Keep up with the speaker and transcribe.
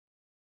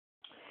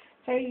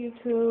Hey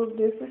YouTube,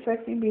 this is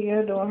Sexy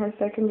Bia doing her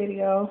second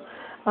video.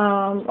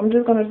 I'm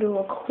just gonna do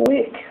a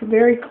quick,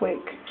 very quick,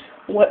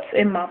 what's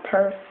in my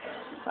purse,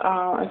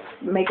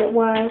 makeup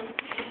wise,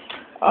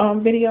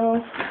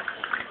 video,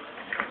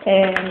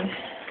 and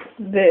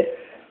this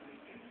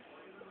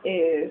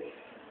is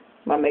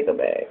my makeup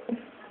bag.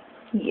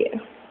 Yeah,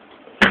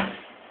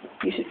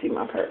 you should see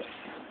my purse.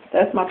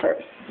 That's my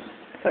purse.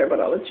 Sorry about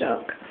all the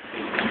junk.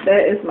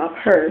 That is my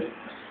purse.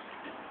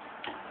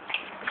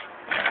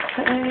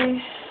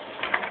 Okay.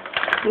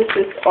 This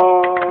is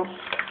all stuff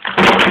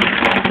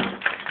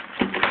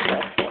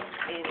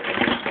in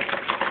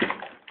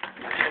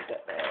my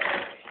makeup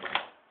bag.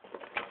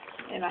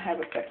 And I have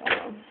a second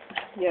one.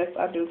 Yes,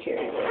 I do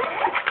carry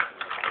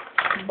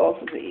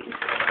both of these.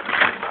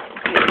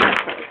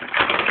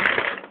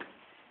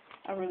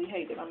 I really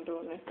hate that I'm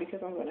doing this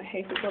because I'm going to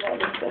hate to put all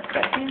this stuff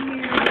back in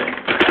here.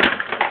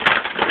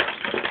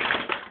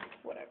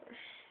 Whatever.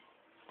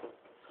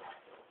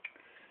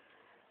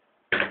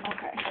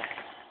 Okay.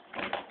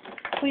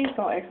 Please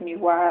don't ask me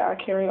why I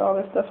carry all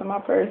this stuff in my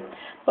purse,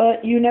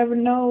 but you never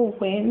know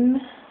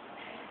when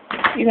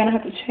you're going to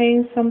have to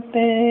change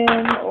something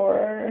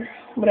or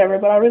whatever,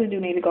 but I really do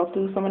need to go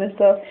through some of this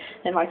stuff,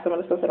 and like some of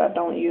the stuff that I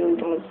don't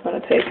use, I'm just going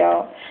to take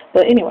out.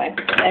 But anyway,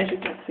 as you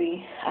can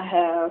see, I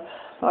have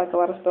like a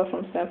lot of stuff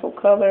from Sinful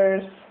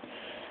Colors.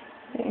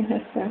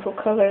 Sinful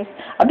Colors.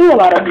 I do a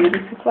lot of beauty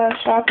supply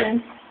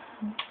shopping,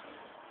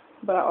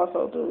 but I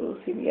also do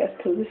CVS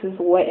because this is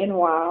Wet n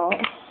Wild.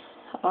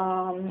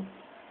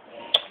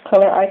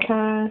 Color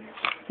Icon.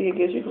 See, it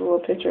gives you a little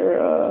picture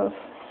of,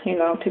 you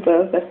know,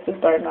 people that's just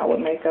starting out with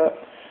makeup.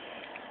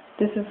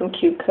 This is some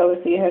cute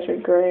colors. See, it has your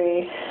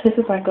gray. This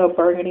is like a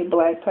burgundy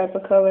black type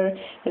of color,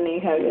 and then you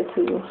have your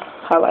two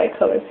highlight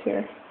colors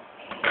here.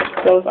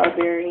 Those are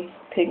very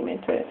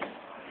pigmented.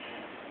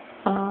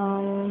 I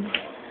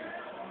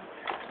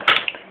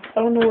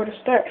don't know where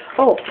to start.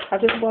 Oh, I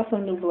just bought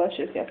some new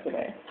blushes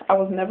yesterday. I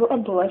was never a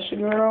blush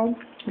girl,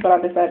 but I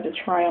decided to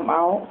try them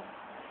out.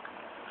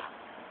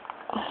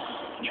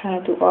 I'm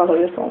trying to do all of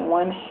this on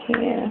one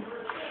hand.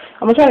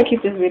 I'm going to try to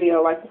keep this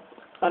video like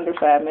under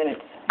 5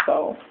 minutes,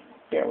 so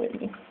bear with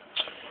me.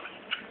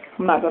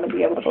 I'm not going to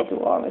be able to go through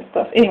all this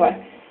stuff.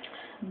 Anyway,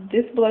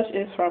 this blush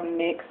is from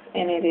NYX,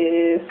 and it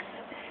is,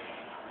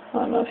 I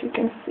don't know if you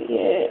can see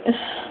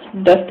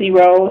it, Dusty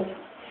Rose.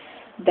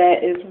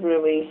 That is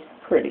really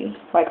pretty.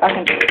 Like, I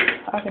can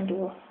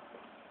do it.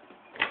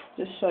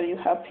 Just show you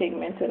how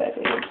pigmented that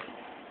is.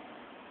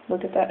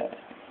 Look at that.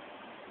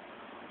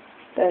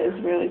 That is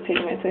really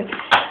pigmented.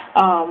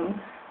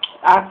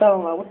 I fell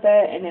in love with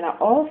that, and then I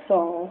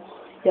also,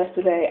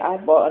 yesterday, I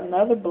bought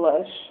another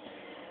blush.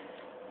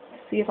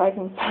 See if I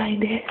can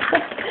find it.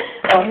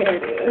 Oh, here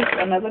it is.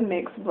 Another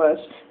NYX blush.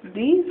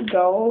 These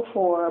go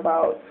for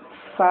about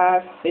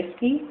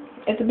 $5.50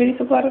 at the beauty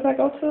supply that I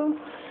go to.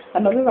 I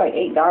know they're like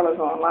 $8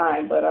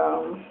 online, but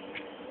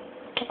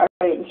I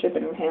paid the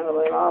shipping and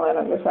handling and all that.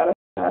 I guess out of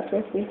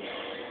 $5.50.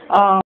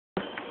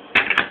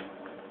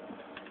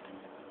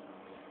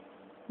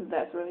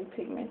 That's really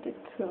pigmented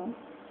too.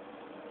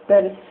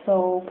 That is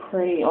so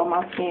pretty on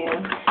my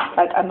skin.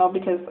 Like, I know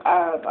because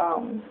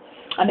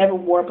I never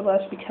wore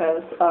blush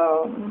because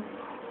of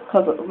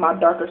my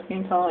darker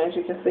skin tone, as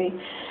you can see,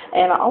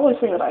 and I always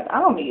figured like I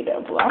don't need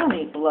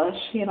blush,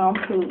 you know,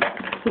 I'm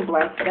too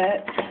black for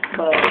that.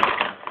 But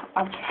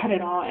I've tried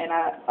it on and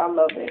I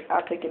love it.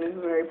 I think it is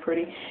very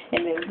pretty.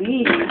 And then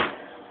these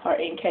are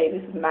in K.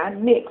 This is not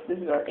NYX.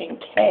 These are in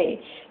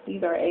K.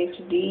 These are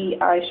HD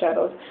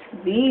eyeshadows.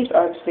 These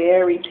are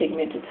very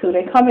pigmented too.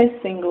 They come in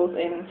singles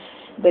and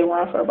they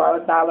run for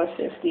about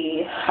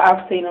 $1.50.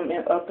 I've seen them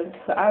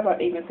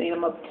I've even seen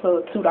them up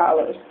to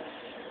 $2.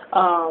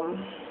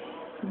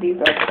 These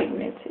are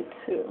pigmented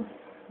too.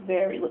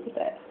 Look at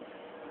that.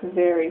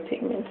 Very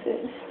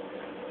pigmented.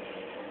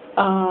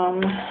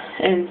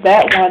 And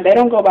that one, they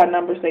don't go by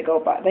numbers. They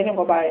don't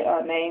go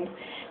by names.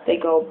 They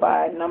go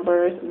by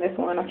numbers. And this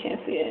one, I can't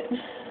see it.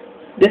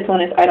 This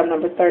one is item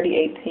number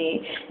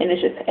 3018, and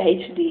it's just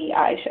HD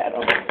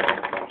eyeshadow.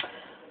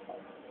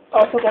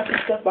 Also got some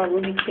stuff by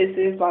Ruby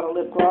Kisses, by the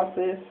lip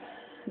glosses.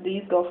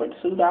 These go for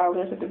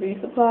 $2 at the beauty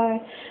supply.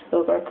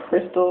 Those are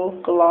Crystal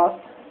Gloss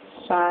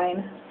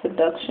Shine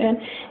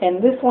Seduction,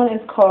 and this one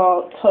is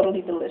called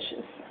Totally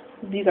Delicious.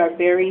 These are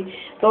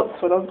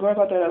for those girls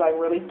out there that like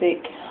really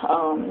thick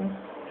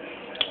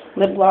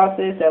lip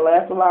glosses that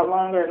last a lot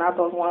longer, not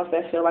those ones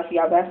that feel like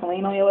you got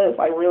Vaseline on your lips,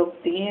 like real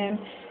thin.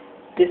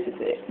 This is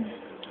it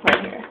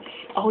right here.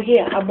 Oh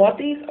yeah, I bought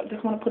these. I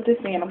just want to put this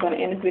in. I'm going to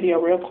end this video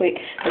real quick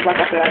because, like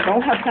I said, I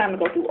don't have time to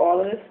go through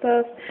all of this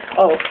stuff.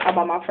 Oh, I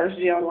bought my first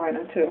gel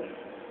liner too.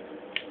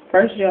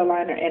 First gel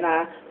liner, and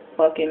I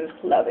fucking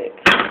love it.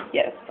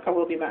 Yes, I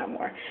will be buying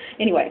more.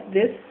 Anyway,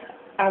 this,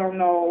 I don't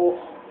know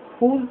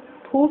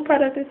whose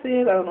product this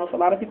is. I don't know if a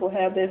lot of people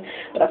have this,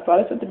 but I saw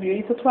this at the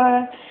beauty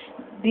supply.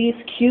 These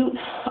cute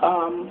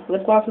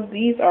lip glosses.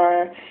 These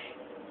are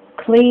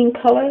Clean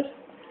Colors.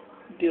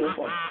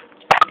 Beautiful.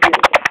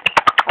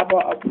 I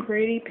bought a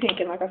pretty pink,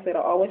 and like I said, I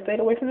always stayed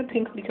away from the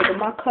pinks because of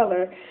my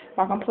color,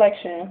 my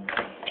complexion.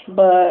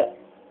 But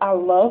I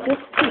love this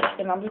pink,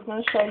 and I'm just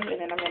going to show you, and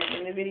then I'm going to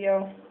end the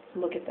video.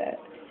 Look at that.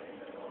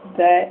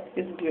 That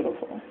is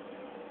beautiful.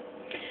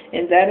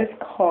 And that is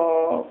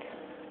called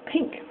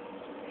Pink.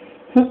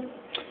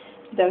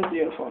 That is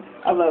beautiful.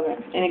 I love it.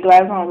 And it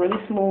glides on really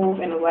smooth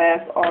and it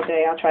lasts all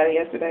day. I tried it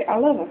yesterday. I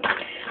love them.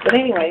 But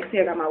anyway, see,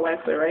 I got my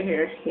waxer right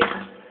here.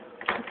 Yeah.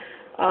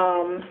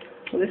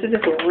 This is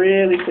just a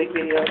really quick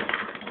video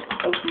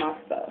of my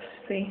stuff.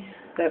 See?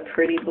 That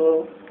pretty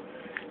blue.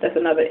 That's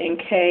another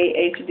NK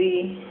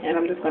HD. And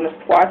I'm just going to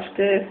swatch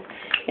this.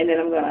 And then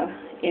I'm going to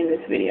end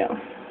this video.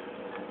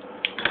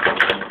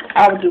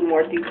 I'll do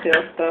more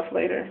detailed stuff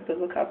later. But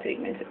look how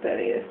pigmented that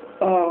is.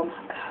 Oh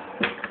my God.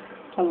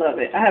 I love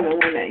it. I haven't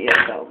worn that yet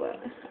though, but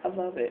I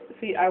love it.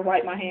 See, I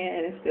wipe my hand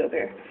and it's still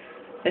there.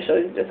 It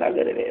shows you just how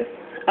good it is.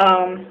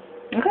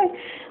 Okay,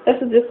 this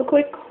is just a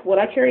quick what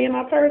I carry in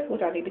my purse,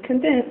 which I need to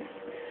condense.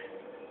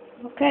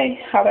 Okay,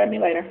 holler at me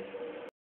later.